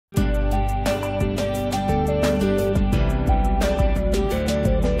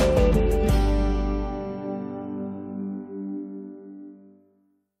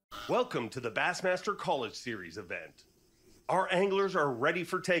Welcome to the Bassmaster College Series event. Our anglers are ready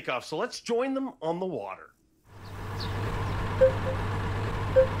for takeoff, so let's join them on the water.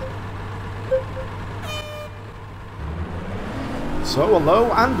 So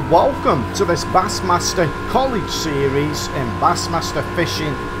hello and welcome to this Bassmaster College Series in Bassmaster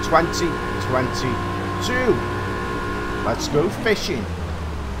Fishing 2022. Let's go fishing.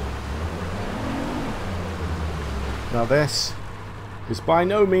 Now this is by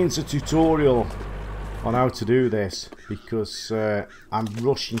no means a tutorial on how to do this, because I'm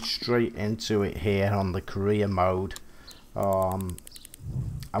rushing straight into it here on the career mode.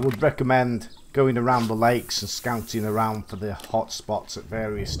 I would recommend going around the lakes and scouting around for the hot spots at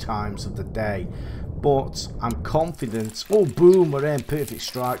various times of the day, but I'm confident. Oh boom, we're in, perfect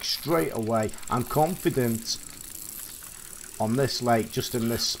strike straight away. I'm confident on this lake, just in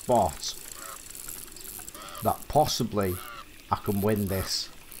this spot, that possibly I can win this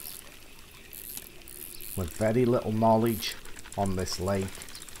with very little knowledge on this lake.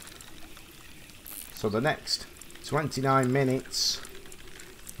 So the next 29 minutes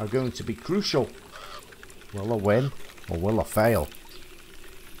are going to be crucial. Will I win or will I fail?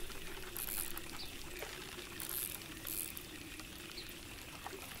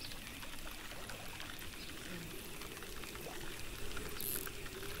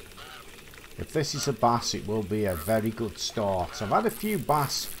 If this is a bass, it will be a very good start. I've had a few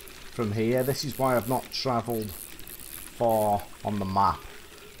bass from here. This is why I've not travelled far on the map.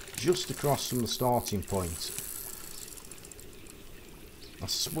 Just across from the starting point. I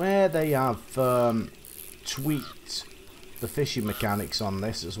swear they have tweaked the fishing mechanics on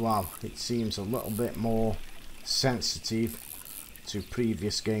this as well. It seems a little bit more sensitive to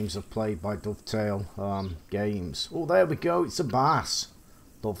previous games I've played by Dovetail games. Oh, there we go. It's a bass.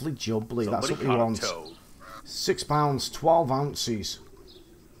 Lovely jubbly. That's what we want. 6 pounds, 12 ounces.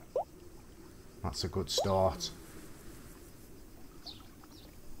 That's a good start.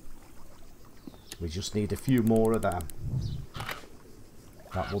 We just need a few more of them.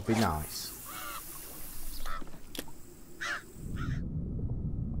 That would be nice.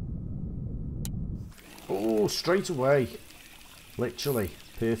 Oh, straight away. Literally.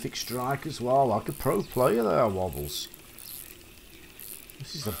 Perfect strike as well. Like a pro player there, Wobbles.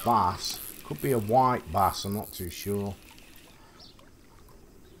 This is a bass. Could be a white bass, I'm not too sure.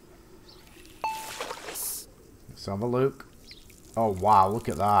 Let's have a look. Oh wow, look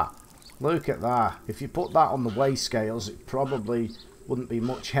at that. Look at that. If you put that on the weigh scales, it probably wouldn't be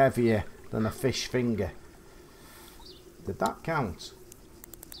much heavier than a fish finger. Did that count?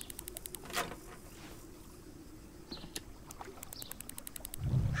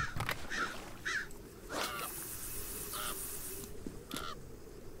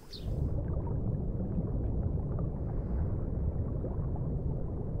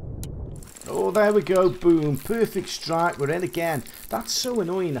 Oh, there we go, boom, perfect strike, we're in again. That's so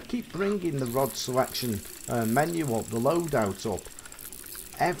annoying. I keep bringing the rod selection menu up, the loadout up,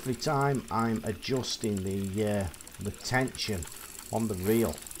 every time I'm adjusting the tension on the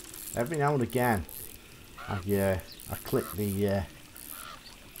reel. Every now and again I click the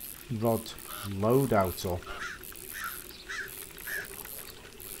rod loadout up.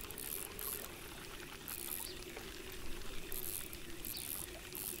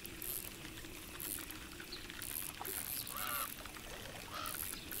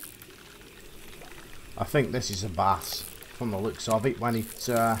 I think this is a bass from the looks of it when it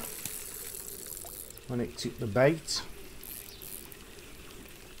took the bait.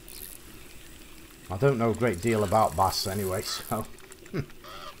 I don't know a great deal about bass anyway, so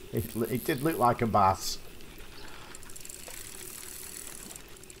it did look like a bass.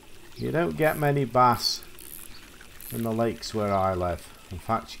 You don't get many bass in the lakes where I live. In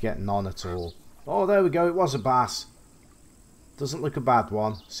fact, you get none at all. Oh, there we go, it was a bass. Doesn't look a bad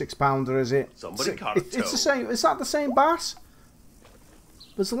one. 6 pounder, is it? Somebody caught a toe. It's the same. Is that the same bass?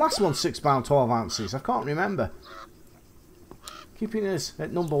 Was the last one 6 pound 12 ounces? I can't remember. Keeping us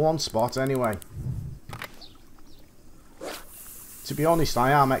at #1 spot anyway. To be honest,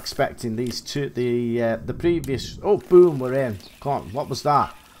 I am expecting these two. The previous. Oh, boom! We're in. Can't. What was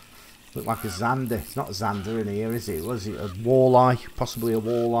that? Looked like a zander. It's not a zander in here, is it? Was it a walleye? Possibly a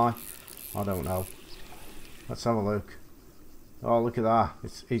walleye. I don't know. Let's have a look. Oh, look at that.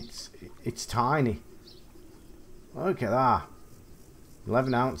 It's tiny. Look at that.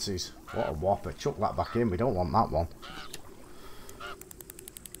 11 ounces. What a whopper. Chuck that back in. We don't want that one.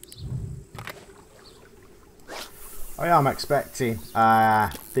 I am expecting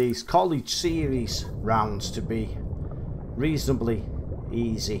these college series rounds to be reasonably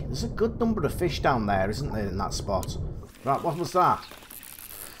easy. There's a good number of fish down there, isn't there, in that spot? Right, what was that?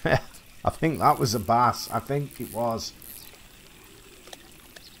 I think that was a bass. I think it was.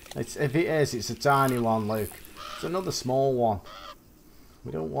 If it is, it's a tiny one, Luke. It's another small one.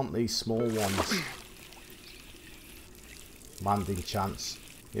 We don't want these small ones. Landing chance.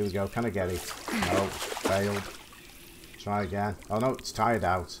 Here we go. Can I get it? No. Failed. Try again. Oh no, it's tired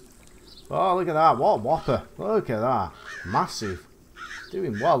out. Oh, look at that. What a whopper. Look at that. Massive.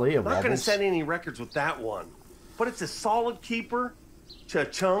 Doing well here, Wobbles. Not going to set any records with that one. But it's a solid keeper.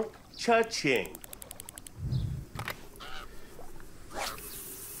 Cha-chunk, cha-ching.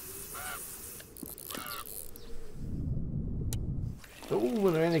 Oh,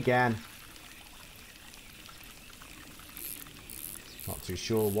 we're in again. Not too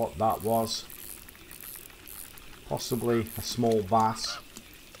sure what that was. Possibly a small bass.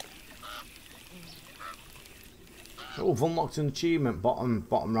 Oh, I've unlocked an achievement. Bottom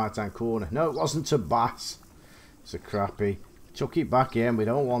right hand corner. No, it wasn't a bass. It's a crappie. Chuck it back in. We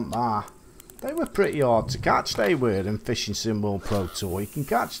don't want that. They were pretty hard to catch, they were, in Fishing Sim World Pro Tour. You can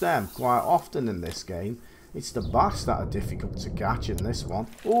catch them quite often in this game. It's the bass that are difficult to catch in this one.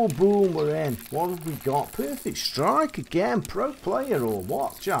 Oh, boom, we're in. What have we got? Perfect strike again. Pro player or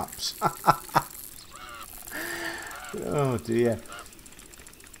what, chaps? Oh, dear.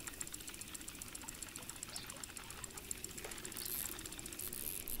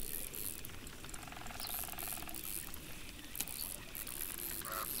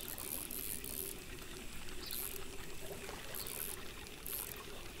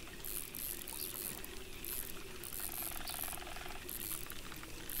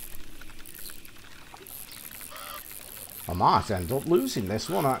 I might end up losing this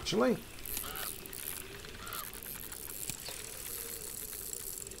one, actually.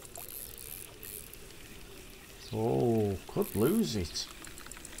 Oh, could lose it.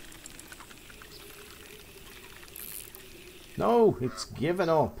 No, it's given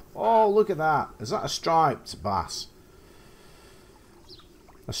up. Oh, look at that. Is that a striped bass?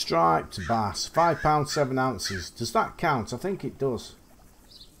 A striped bass. £5, 7 ounces. Does that count? I think it does.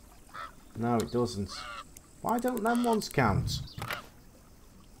 No, it doesn't. Why don't them ones count?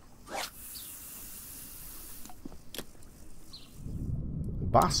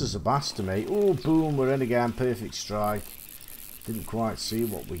 Bass is a bass to me. Oh, boom, we're in again. Perfect strike. Didn't quite see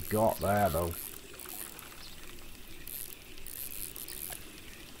what we got there, though.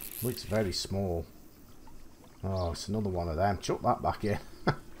 Looks very small. Oh, it's another one of them. Chuck that back in.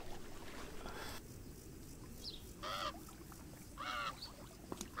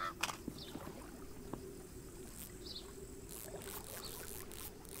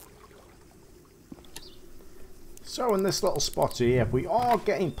 So in this little spot here, we are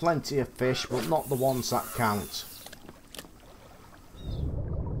getting plenty of fish, but not the ones that count.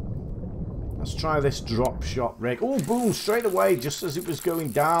 Let's try this drop shot rig. Oh, boom, straight away, just as it was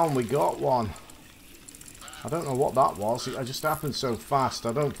going down, we got one. I don't know what that was. It just happened so fast.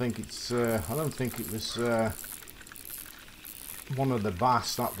 I don't think it's. I don't think it was one of the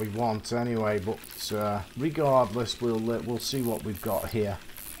bass that we want anyway. But regardless, we'll see what we've got here.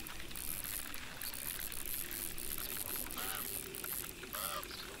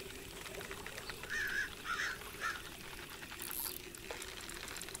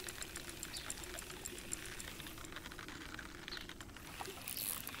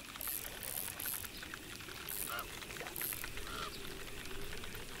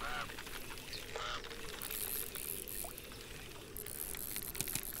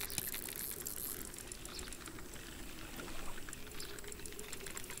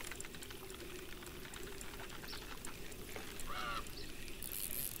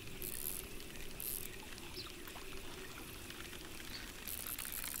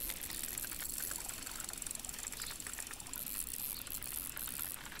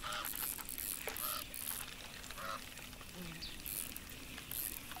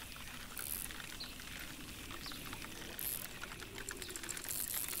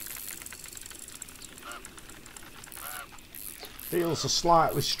 Feels a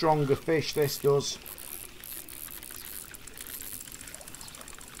slightly stronger fish, this does.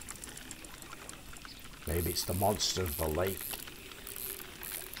 Maybe it's the monster of the lake.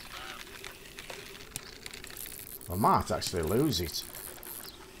 I might actually lose it.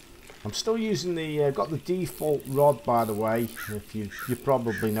 I'm still using the, got the default rod, by the way. If you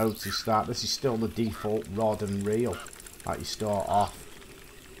probably noticed that. This is still the default rod and reel that you start off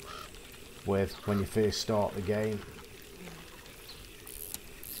with when you first start the game.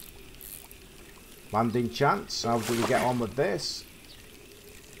 Landing chance. How do we get on with this?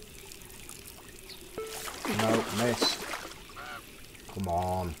 No, miss. Come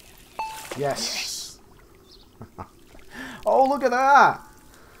on. Yes. Oh, look at that.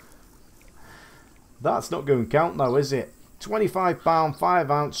 That's not going to count though, is it? 25 pound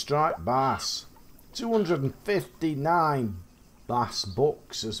 5 ounce striped bass. 259 bass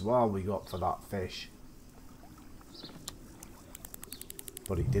bucks as well we got for that fish.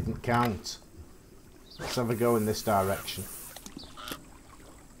 But it didn't count. Let's have a go in this direction.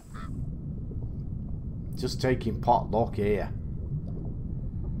 Just taking pot luck here.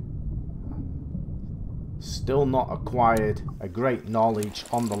 Still not acquired a great knowledge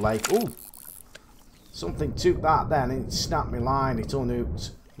on the lake. Ooh! Something took that then and it snapped my line. It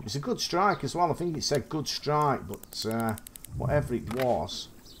unhooked. It was a good strike as well. I think it said good strike, but whatever it was,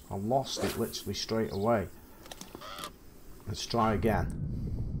 I lost it literally straight away. Let's try again.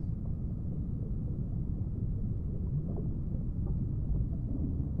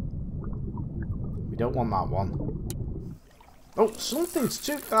 We don't want that one. Oh, something's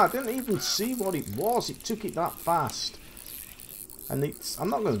took that. I didn't even see what it was. It took it that fast. And it's... I'm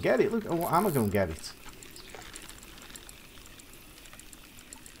not going to get it. Look, oh, am I going to get it?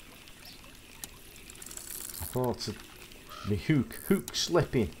 I thought my hook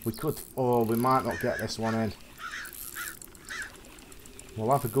slipping. We could... Oh, we might not get this one in.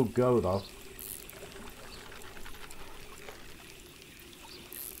 We'll have a good go though.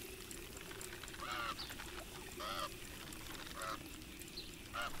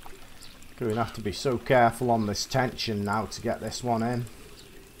 Going to have to be so careful on this tension now to get this one in.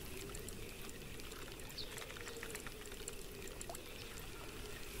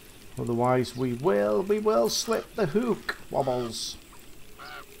 Otherwise we will slip the hook, Wobbles.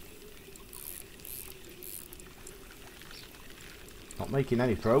 Not making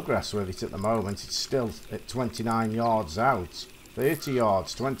any progress with it at the moment. It's still at 29 yards out. 30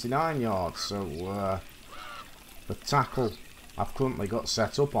 yards, 29 yards. So the tackle I've currently got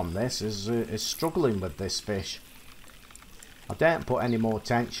set up on this is struggling with this fish. I daren't put any more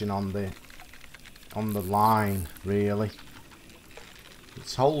tension on the line really.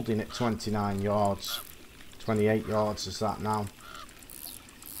 It's holding at 29 yards. 28 yards is that now.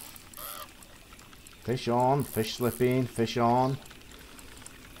 Fish on, fish slipping, fish on.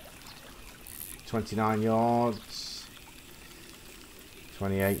 29 yards.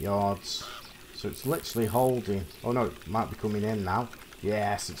 28 yards. So it's literally holding. Oh no, it might be coming in now.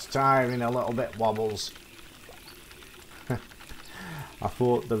 Yes, it's tiring a little bit, Wobbles. I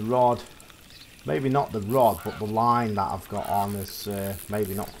thought the rod, maybe not the rod, but the line that I've got on is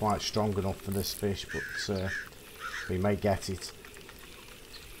maybe not quite strong enough for this fish, but we may get it.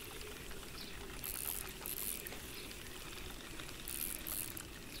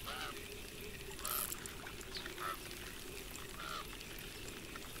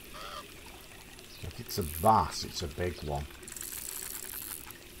 If it's a bass, it's a big one.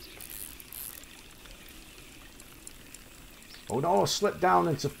 Oh no, I slipped down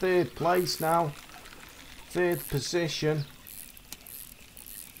into third place now. Third position.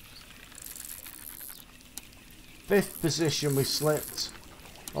 Fifth position we slipped.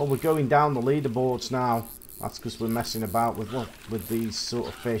 Oh, we're going down the leaderboards now. That's because we're messing about with these sort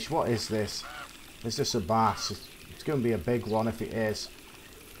of fish. What is this? Is this a bass? It's going to be a big one if it is.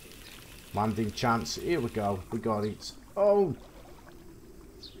 Landing chance. Here we go. We got it. Oh!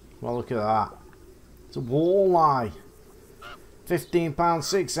 Well, look at that. It's a walleye. 15 pounds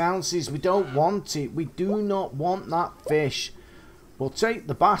 6 ounces. We don't want it. We do not want that fish. We'll take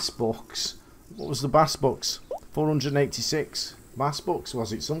the bass bucks. What was the bass bucks? 486 bass bucks,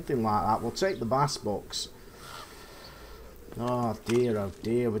 was it? Something like that. We'll take the bass bucks. Oh dear, oh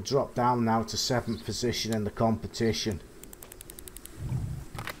dear. We dropped down now to 7th position in the competition.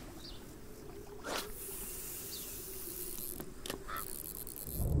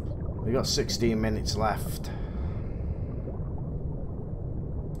 We got 16 minutes left.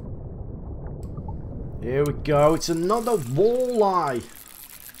 Here we go. It's another walleye.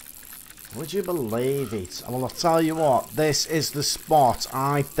 Would you believe it? Well, I'll tell you what. This is the spot,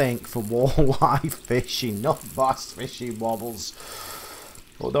 I think, for walleye fishing, not bass fishing, Wobbles.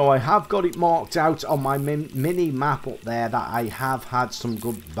 Although I have got it marked out on my mini map up there that I have had some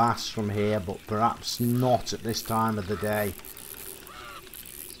good bass from here, but perhaps not at this time of the day.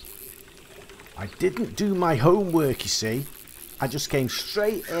 I didn't do my homework, you see. I just came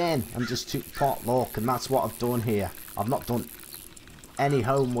straight in and just took pot luck, and that's what I've done here. I've not done any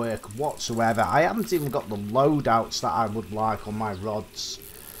homework whatsoever. I haven't even got the loadouts that I would like on my rods.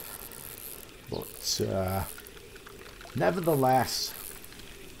 But nevertheless,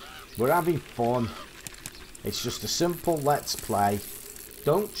 we're having fun. It's just a simple let's play.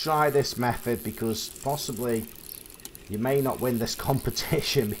 Don't try this method because possibly you may not win this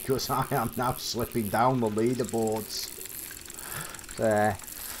competition because I am now slipping down the leaderboards. There.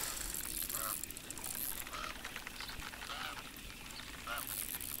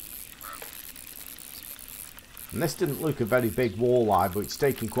 And this didn't look a very big walleye, but it's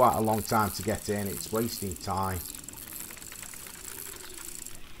taking quite a long time to get in. It's wasting time.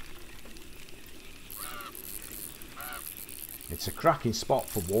 It's a cracking spot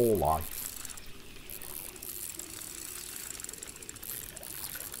for walleye.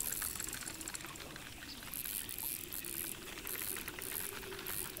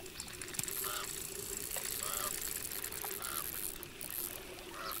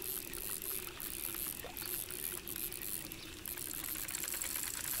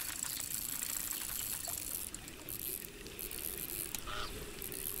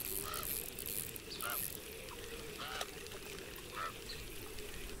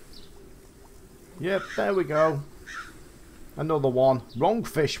 Yep, there we go. Another one. Wrong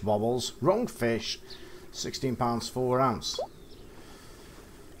fish, Wobbles. Wrong fish. £16 4 ounce.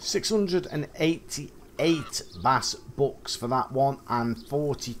 688 bass books for that one and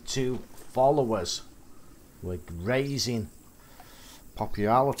 42 followers. We're raising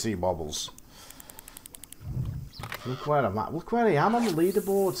popularity, Wobbles. Look where I'm at. Look where I am on the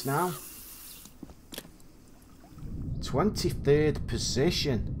leaderboards now. 23rd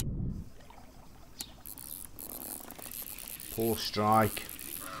position. Poor strike.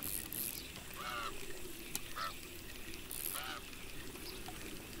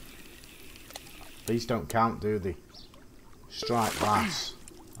 These don't count, do they? Striped bass.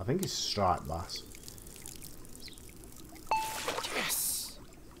 I think it's a striped bass. Yes.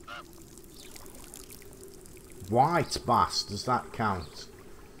 White bass, does that count?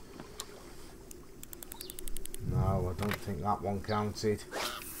 No, I don't think that one counted.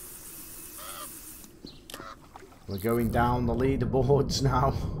 We're going down the leaderboards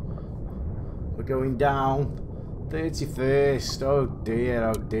now. We're going down. 31st. Oh dear,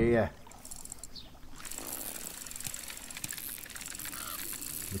 oh dear.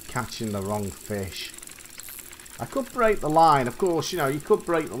 We're catching the wrong fish. I could break the line. Of course, you know, you could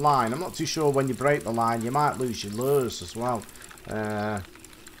break the line. I'm not too sure when you break the line. You might lose your lures as well. I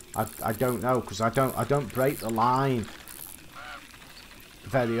don't know, because I don't break the line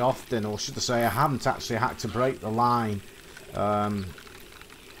very often, or should I say I haven't actually had to break the line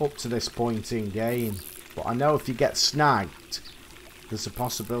up to this point in game, but I know if you get snagged there's a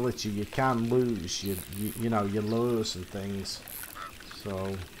possibility you can lose your you know, your lures and things,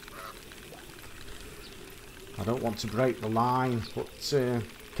 so I don't want to break the line, but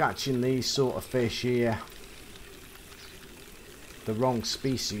catching these sort of fish here, the wrong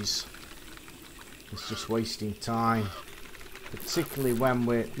species, it's just wasting time. Particularly when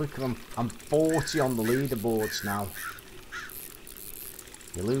we're... Look, I'm 40 on the leaderboards now.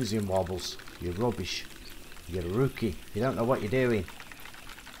 You're losing, Wobbles. You're rubbish. You're a rookie. You don't know what you're doing.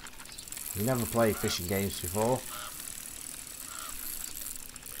 You never played fishing games before.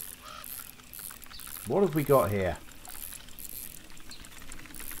 What have we got here?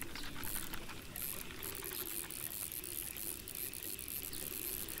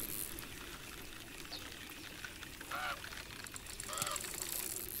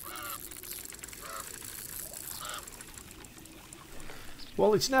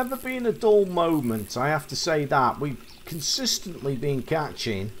 Well, it's never been a dull moment, I have to say that. We've consistently been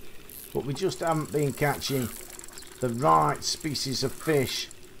catching, but we just haven't been catching the right species of fish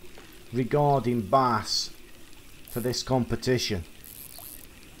regarding bass for this competition.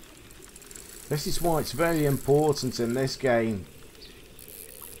 This is why it's very important in this game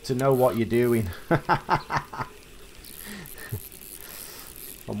to know what you're doing.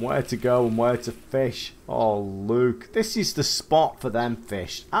 And where to go and where to fish. Oh, Luke, this is the spot for them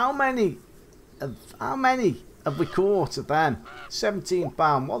fish. How many have we caught of them?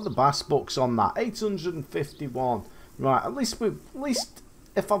 £17. What are the bass books on that? 851. Right, at least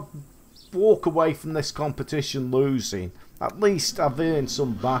if I walk away from this competition losing, at least I've earned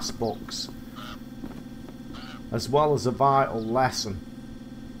some bass books, as well as a vital lesson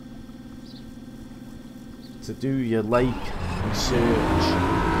to do your lake research.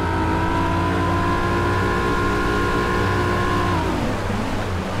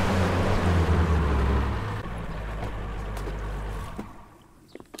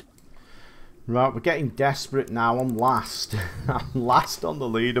 Right, we're getting desperate now. I'm last. I'm last on the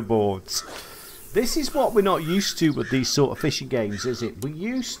leaderboards. This is what we're not used to with these sort of fishing games, is it? We're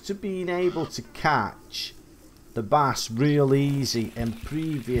used to being able to catch the bass real easy in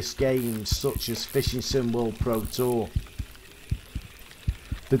previous games, such as Fishing Sim World Pro Tour.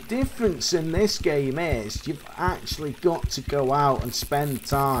 The difference in this game is you've actually got to go out and spend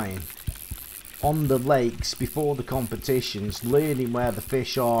time on the lakes before the competitions, learning where the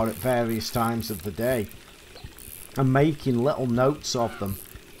fish are at various times of the day and making little notes of them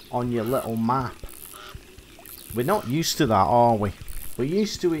on your little map. We're not used to that, are we? We're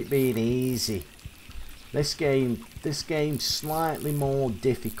used to it being easy. This game's slightly more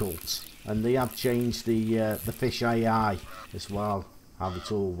difficult, and they have changed the fish AI as well, how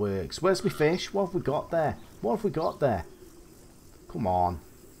it all works. Where's my fish? What have we got there? What have we got there? Come on.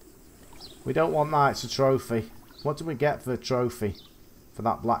 We don't want that, it's a trophy. What do we get for a trophy? For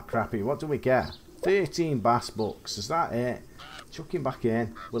that black crappie, what do we get? 13 bass bucks, is that it? Chuck him back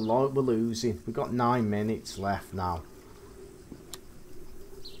in. We're losing. We've got 9 minutes left now.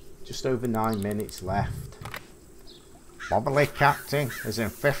 Just over 9 minutes left. WobblyCaptain is in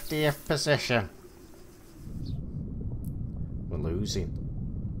 50th position. We're losing.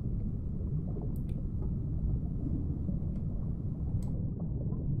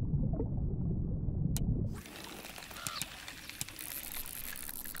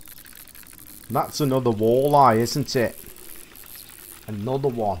 That's another walleye, isn't it? Another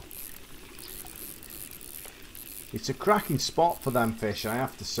one. It's a cracking spot for them fish, I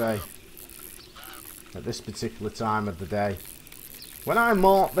have to say, at this particular time of the day. When I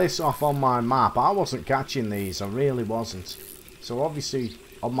marked this off on my map, I wasn't catching these, I really wasn't. So obviously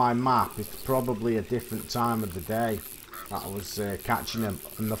on my map it's probably a different time of the day that I was catching them.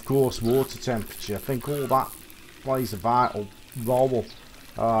 And of course water temperature, I think all that plays a vital role.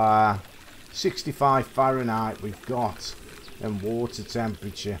 65 Fahrenheit we've got, and water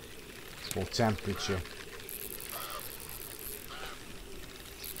temperature, or temperature.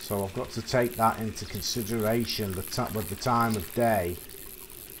 So I've got to take that into consideration with the time of day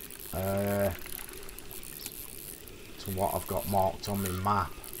to what I've got marked on my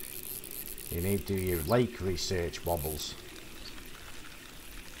map. You need to do your lake research, Wobbles.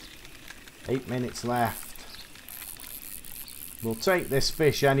 8 minutes left. We'll take this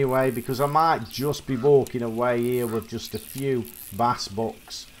fish anyway, because I might just be walking away here with just a few bass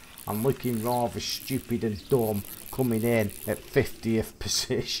bucks. I'm looking rather stupid and dumb coming in at 50th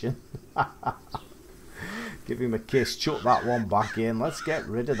position. Give him a kiss, chuck that one back in. Let's get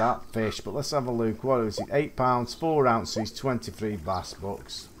rid of that fish, but let's have a look. What is it? 8 pounds, 4 ounces, 23 bass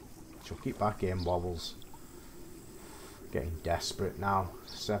bucks. Chuck it back in, Wobbles. Getting desperate now.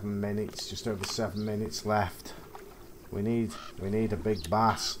 7 minutes, just over 7 minutes left. We need a big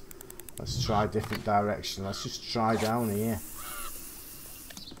bass. Let's try a different direction. Let's just try down here.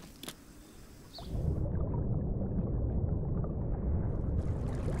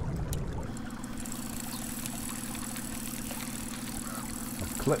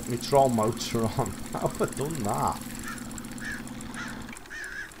 I've clicked my troll motor on. How have I done that?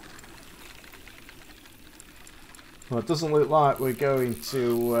 Well, it doesn't look like we're going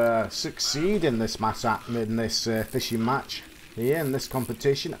to succeed in this fishing match here in this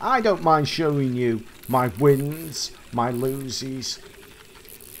competition. I don't mind showing you my wins, my loses,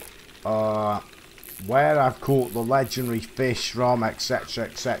 where I've caught the legendary fish from, etc,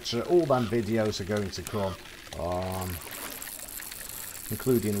 etc. All them videos are going to come,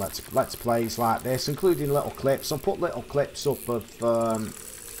 including let's plays like this, including little clips. I'll put little clips up of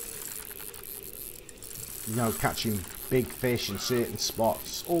you know, catching big fish in certain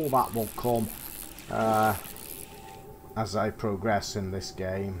spots. All that will come as I progress in this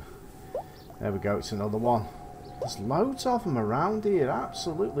game. There we go, it's another one. There's loads of them around here,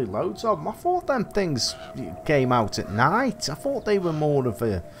 absolutely loads of them. I thought them things came out at night. I thought they were more of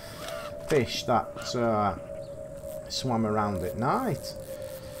a fish that swam around at night.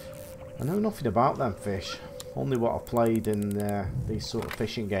 I know nothing about them fish, only what I've played in these sort of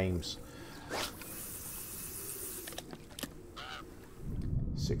fishing games.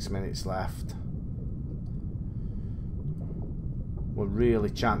 6 minutes left. We're really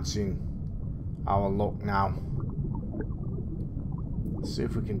chancing our luck now. Let's see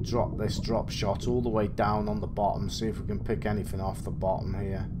if we can drop this drop shot all the way down on the bottom. See if we can pick anything off the bottom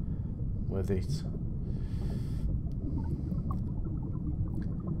here with it.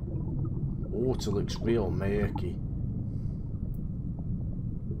 Water looks real murky.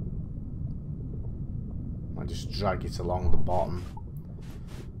 I just drag it along the bottom.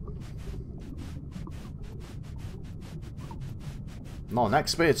 Not an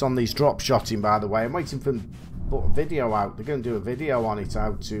expert on these drop shotting, by the way. I'm waiting for them to put a video out. They're going to do a video on it,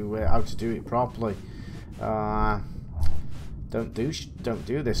 how to do it properly. Don't do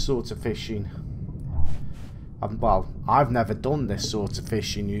this sort of fishing. Well, I've never done this sort of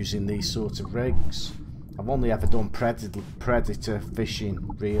fishing using these sort of rigs. I've only ever done predator fishing,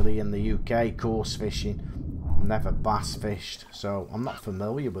 really, in the UK, coarse fishing. Never bass fished, so I'm not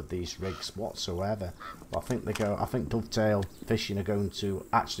familiar with these rigs whatsoever. But I think Dovetail Fishing are going to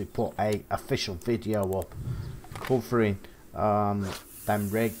actually put a official video up covering them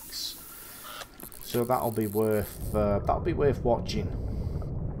rigs. So that'll be worth watching.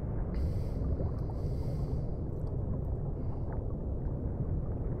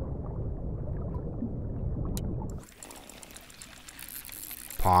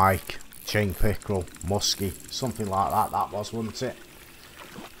 Pike, chain pickerel, muskie, something like that. That was, wasn't it?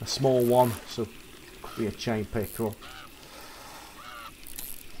 A small one, so could be a chain pickerel.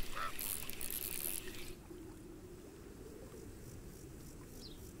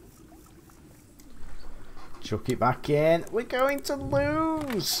 Chuck it back in. We're going to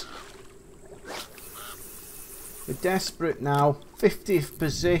lose. We're desperate now. 50th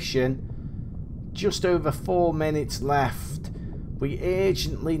position. Just over 4 minutes left. We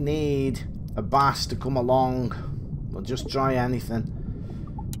urgently need a bass to come along. We'll just try anything.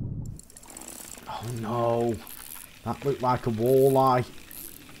 Oh no. That looked like a walleye.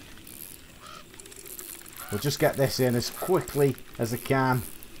 We'll just get this in as quickly as I can.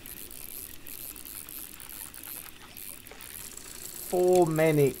 4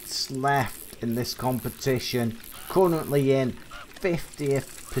 minutes left in this competition. Currently in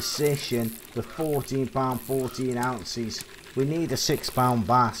 50th position with £14, 14 ounces. We need a £6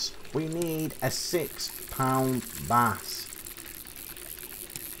 bass. We need a £6 bass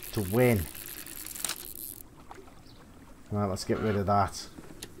to win. Right, let's get rid of that.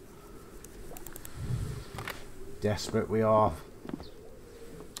 Desperate we are.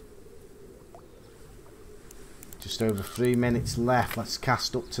 Just over 3 minutes left. Let's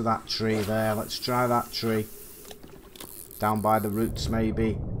cast up to that tree there. Let's try that tree. Down by the roots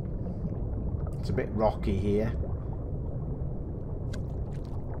maybe. It's a bit rocky here.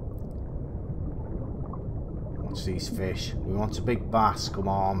 What's these fish? We want a big bass. Come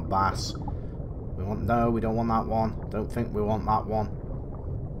on, bass. No, we don't want that one. Don't think we want that one.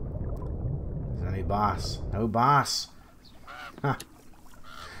 Is there any bass? No bass.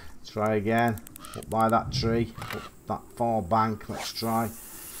 Try again. Up by that tree. Up that far bank. Let's try.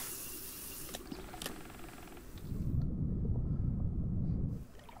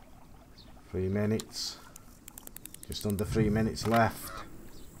 Three minutes. Just under 3 minutes left.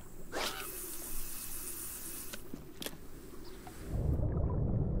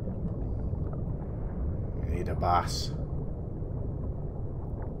 We need a bass.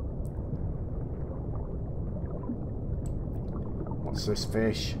 What's this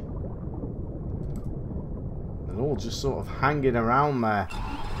fish? They're all just sort of hanging around there.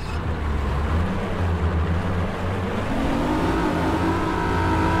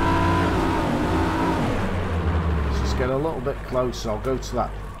 Let's just get a little bit closer. I'll go to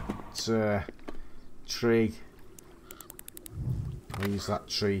that tree. I'll use that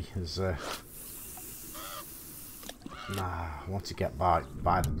tree as a... Nah, I want to get by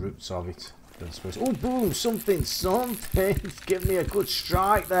the roots of it. Oh, boom! Something! Give me a good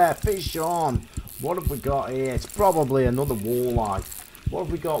strike there. Fish on. What have we got here? It's probably another walleye. What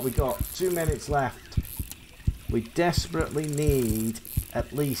have we got? We got 2 minutes left. We desperately need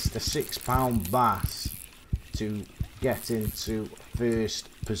at least a £6 bass to get into first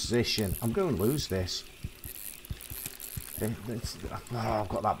position. I'm going to lose this. Oh, I've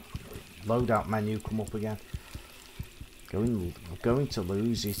got that loadout menu come up again. I'm going to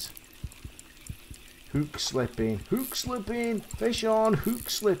lose it. Hook slipping, fish on, hook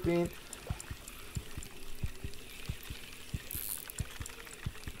slipping.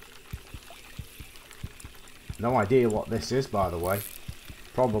 No idea what this is, by the way.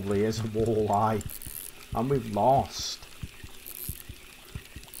 Probably is a walleye. And we've lost.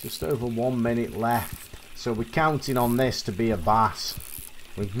 Just over 1 minute left. So we're counting on this to be a bass.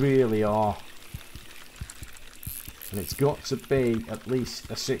 We really are. And it's got to be at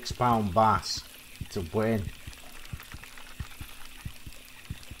least a £6 bass to win.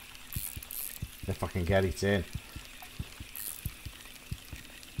 If I can get it in.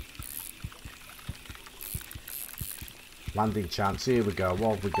 Landing chance. Here we go.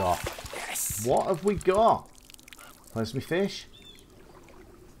 What have we got? Yes. What have we got? Where's my fish?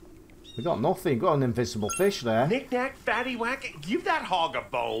 We got nothing. Got an invisible fish there. Knick-knack, fatty-whack. Give that hog a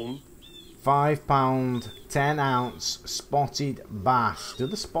bone. £5, 10 ounce spotted bass. Do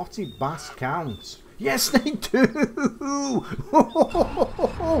the spotted bass count? Yes, they do.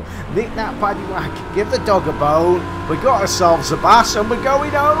 Nick that paddy whack. Give the dog a bone. We got ourselves a bass and we're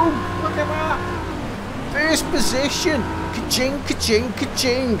going home. Look at that. First position. Ka-ching, ka-ching,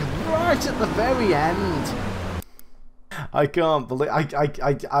 ka-ching. Right at the very end. I can't believe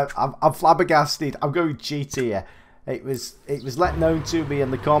I'm flabbergasted. I'm going cheat here. It was let known to me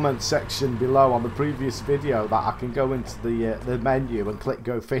in the comments section below on the previous video that I can go into the menu and click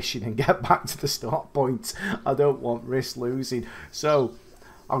go fishing and get back to the start point. I don't want risk losing, so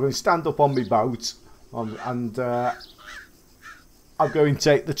I'm going to stand up on my boat and I'm going to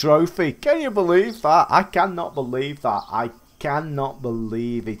take the trophy. Can you believe that? I cannot believe that. I cannot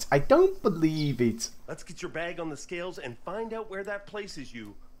believe it. I don't believe it. Let's get your bag on the scales and find out where that places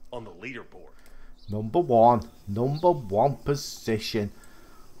you on the leaderboard. Number one position.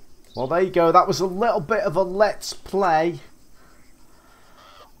 Well, there you go. That was a little bit of a let's play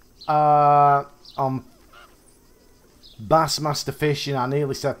on Bassmaster Fishing. I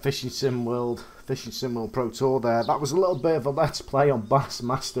nearly said Fishing Sim World Pro Tour there. That was a little bit of a let's play on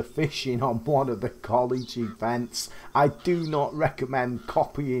Bassmaster Fishing on one of the college events. I do not recommend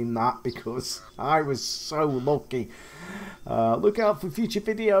copying that because I was so lucky. Look out for future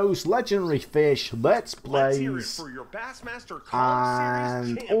videos, legendary fish, let's plays, for your Bassmaster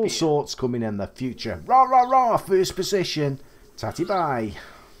and all sorts coming in the future. Rah rah rah, first position. Tatty bye.